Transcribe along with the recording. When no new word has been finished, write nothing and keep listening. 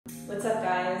What's up,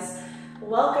 guys?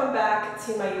 Welcome back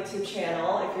to my YouTube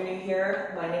channel. If you're new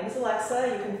here, my name is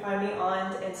Alexa. You can find me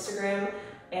on Instagram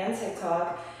and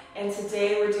TikTok. And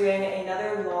today we're doing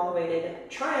another long-awaited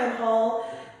try-on haul.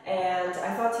 And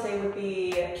I thought today would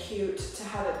be cute to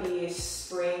have it be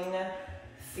spring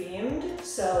themed.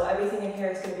 So everything in here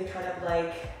is going to be kind of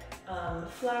like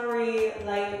flowery,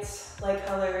 light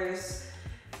colors,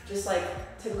 just like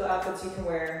typical outfits you can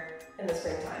wear in the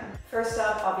springtime. First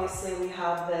up, obviously, we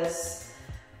have this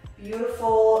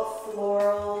beautiful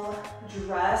floral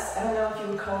dress. I don't know if you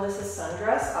would call this a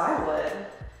sundress. I would.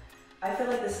 I feel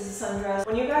like this is a sundress.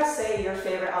 When you guys say your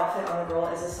favorite outfit on a girl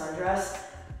is a sundress,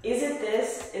 is it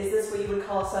this? Is this what you would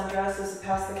call a sundress? Does it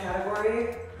pass the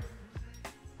category?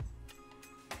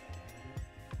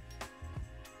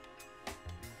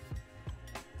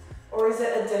 Or is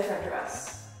it a different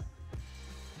dress?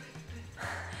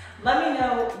 Let me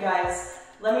know, guys,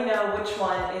 let me know which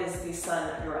one is the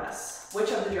sun dress. Which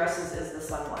of the dresses is the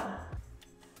sun one?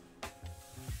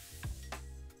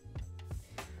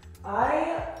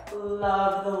 I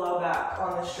love the low back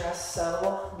on this dress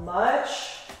so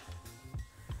much.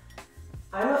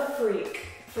 I'm a freak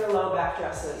for low back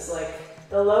dresses. Like,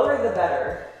 the lower the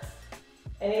better.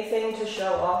 Anything to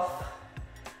show off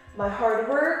my hard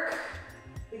work,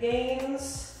 the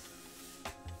gains,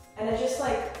 and it just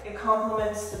like, it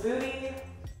complements the booty.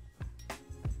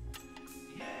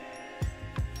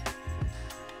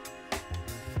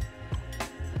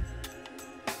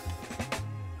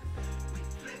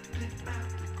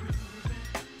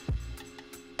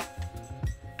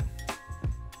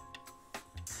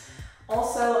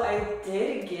 Also, I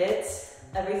did get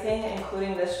everything,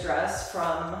 including this dress,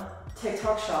 from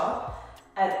TikTok Shop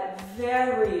at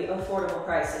very affordable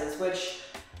prices, which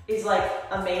is like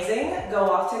amazing. Go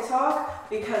off TikTok,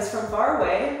 because from far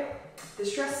away,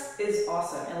 this dress is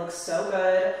awesome. It looks so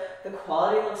good. The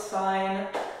quality looks fine.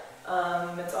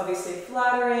 It's obviously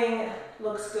flattering,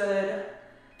 looks good.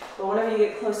 But whenever you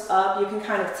get close up, you can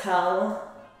kind of tell.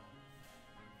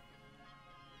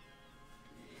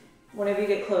 Whenever you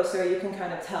get closer, you can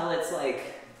kind of tell it's like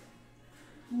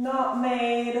not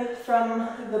made from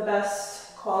the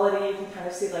best quality. You can kind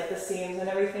of see like the seams and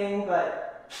everything,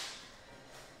 but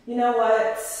you know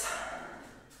what?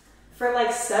 For like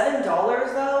 $7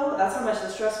 though, that's how much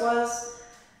this dress was.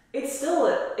 It's still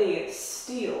a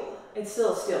steal. It's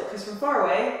still a steal, because from far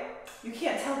away, you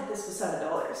can't tell that this was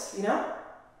 $7, you know?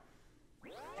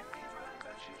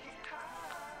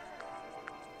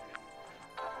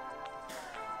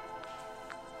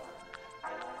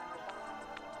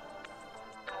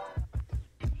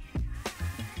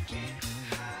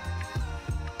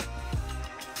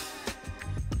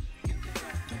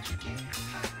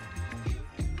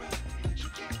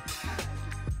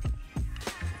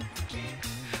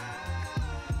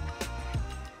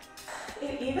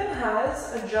 It even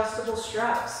has adjustable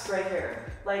straps right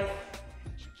here. Like,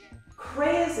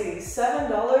 crazy,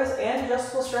 $7 and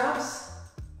adjustable straps.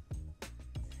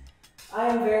 I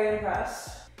am very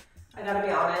impressed. I gotta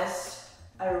be honest,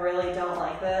 I really don't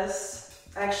like this.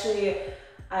 Actually,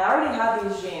 I already have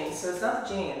these jeans, so it's not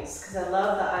the jeans, because I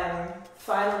love that I'm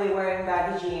finally wearing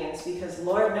baggy jeans, because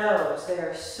Lord knows they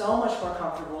are so much more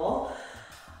comfortable.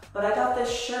 But I got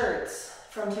this shirt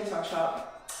from TikTok Shop,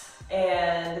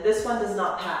 and this one does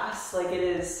not pass. Like, it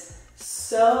is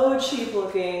so cheap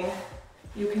looking.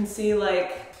 You can see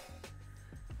like,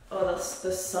 oh,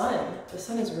 the sun. The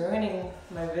sun is ruining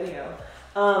my video.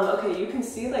 Okay, you can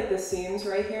see like the seams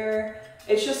right here.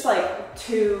 It's just like it's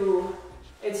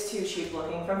too cheap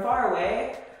looking. From far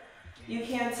away, you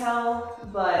can't tell,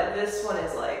 but this one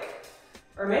is like,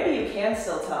 or maybe you can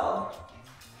still tell.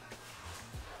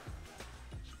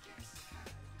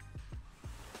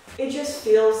 It just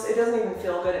feels, it doesn't even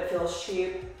feel good, it feels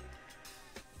cheap,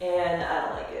 and I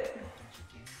don't like it.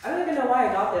 I don't even know why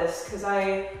I got this, because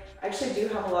I actually do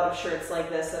have a lot of shirts like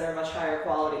this that are much higher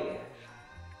quality.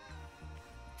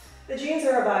 The jeans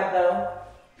are a vibe though.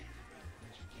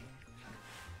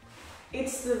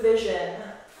 It's the vision.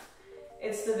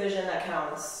 It's the vision that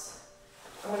counts.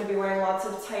 I'm going to be wearing lots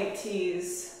of tight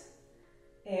tees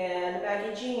and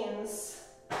baggy jeans.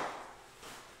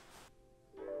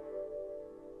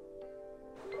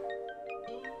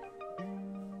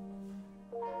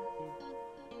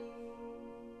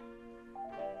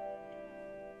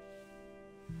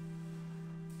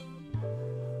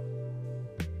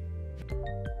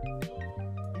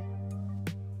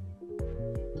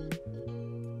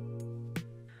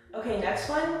 Okay, next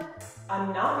one.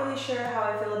 I'm not really sure how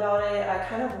I feel about it. I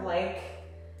kind of like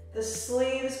the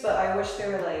sleeves, but I wish they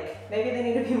were like, maybe they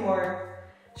need to be more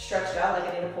stretched out,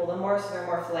 like I need to pull them more so they're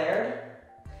more flared.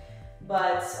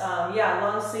 But yeah,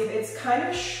 long sleeve. It's kind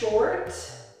of short.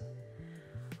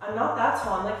 I'm not that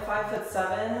tall, I'm like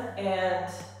 5'7",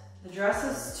 and the dress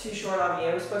is too short on me.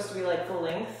 It was supposed to be like full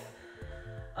length.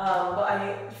 But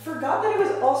I forgot that it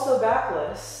was also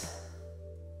backless.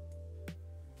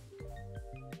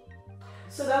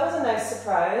 So that was a nice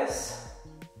surprise.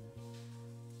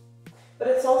 But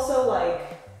it's also like,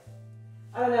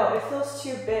 I don't know, it feels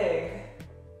too big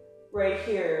right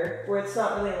here, where it's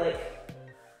not really like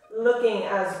looking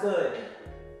as good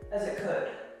as it could.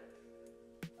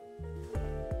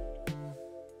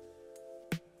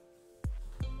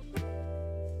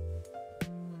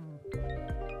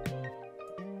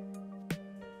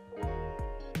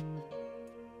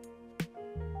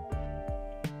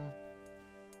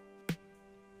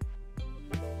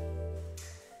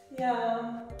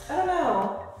 Yeah, I don't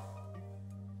know.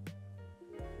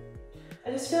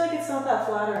 I just feel like it's not that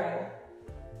flattering.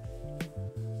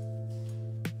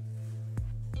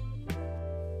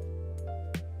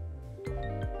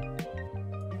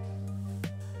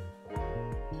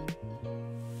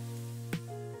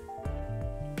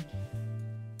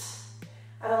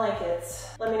 I don't like it.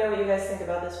 Let me know what you guys think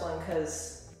about this one,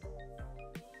 because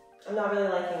I'm not really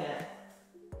liking it.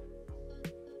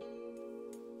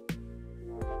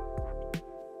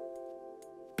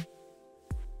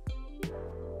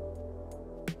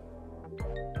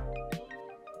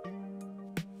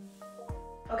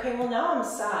 Okay, well now I'm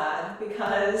sad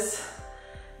because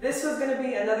this was gonna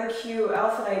be another cute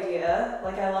outfit idea.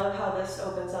 Like, I love how this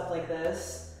opens up like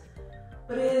this,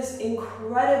 but it is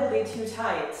incredibly too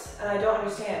tight, and I don't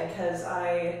understand because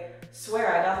I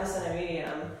swear I got this in a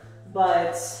medium,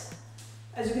 but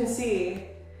as you can see,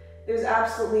 there's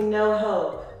absolutely no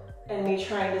hope in me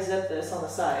trying to zip this on the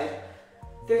side.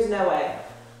 There's no way.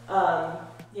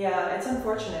 Yeah, it's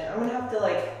unfortunate. I'm gonna have to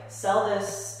like sell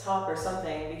this top or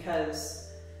something because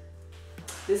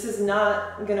this is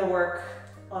not gonna work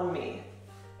on me.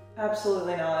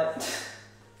 Absolutely not.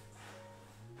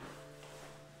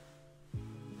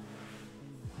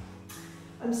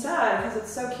 I'm sad because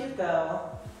it's so cute though.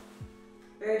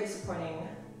 Very disappointing.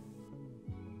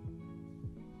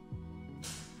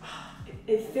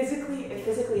 It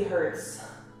physically hurts.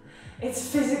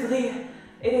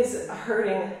 It is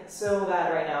hurting so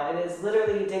bad right now. It is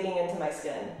literally digging into my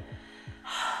skin.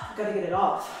 I've got to get it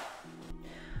off.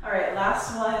 All right,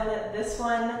 last one. This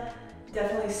one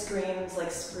definitely screams like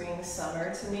spring,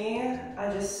 summer to me.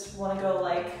 I just want to go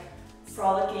like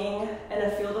frolicking in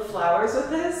a field of flowers with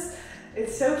this.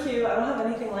 It's so cute. I don't have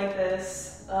anything like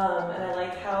this. And I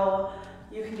like how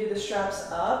you can do the straps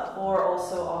up or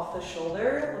also off the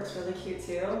shoulder. It looks really cute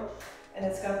too. And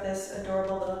it's got this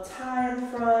adorable little tie in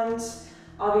front.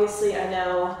 Obviously, I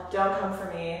know, don't come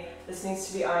for me. This needs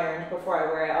to be ironed before I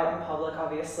wear it out in public,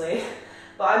 obviously.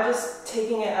 But I'm just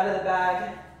taking it out of the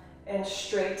bag and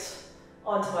straight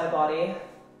onto my body.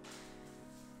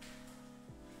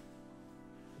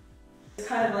 It's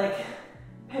kind of like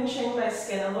pinching my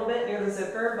skin a little bit near the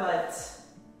zipper, but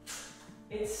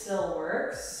it still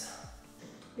works.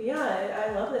 But yeah,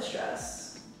 I love this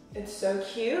dress. It's so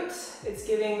cute. It's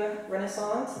giving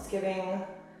Renaissance. It's giving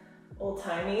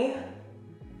old-timey.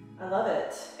 I love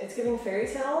it. It's giving fairy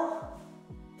tale,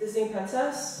 Disney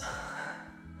princess.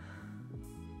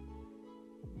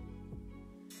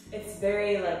 It's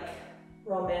very like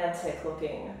romantic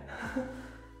looking.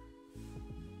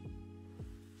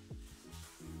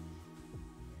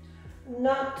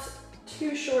 Not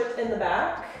too short in the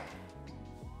back.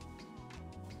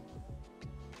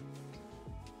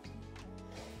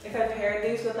 If I paired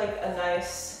these with like a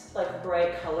nice, like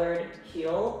bright colored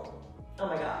heel, oh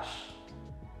my gosh,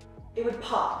 it would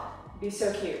pop. It'd be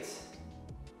so cute.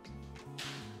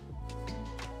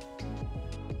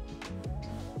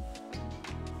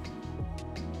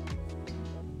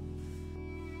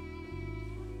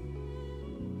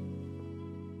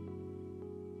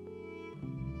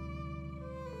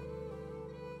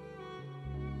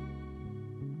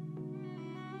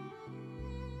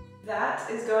 That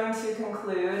is going to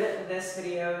conclude this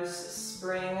video's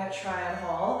spring try-on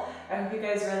haul. I hope you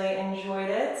guys really enjoyed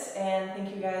it, and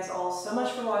thank you guys all so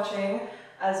much for watching.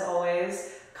 As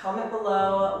always, comment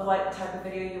below what type of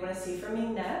video you want to see from me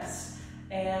next,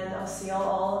 and I'll see y'all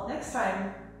all next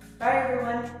time. Bye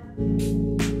everyone!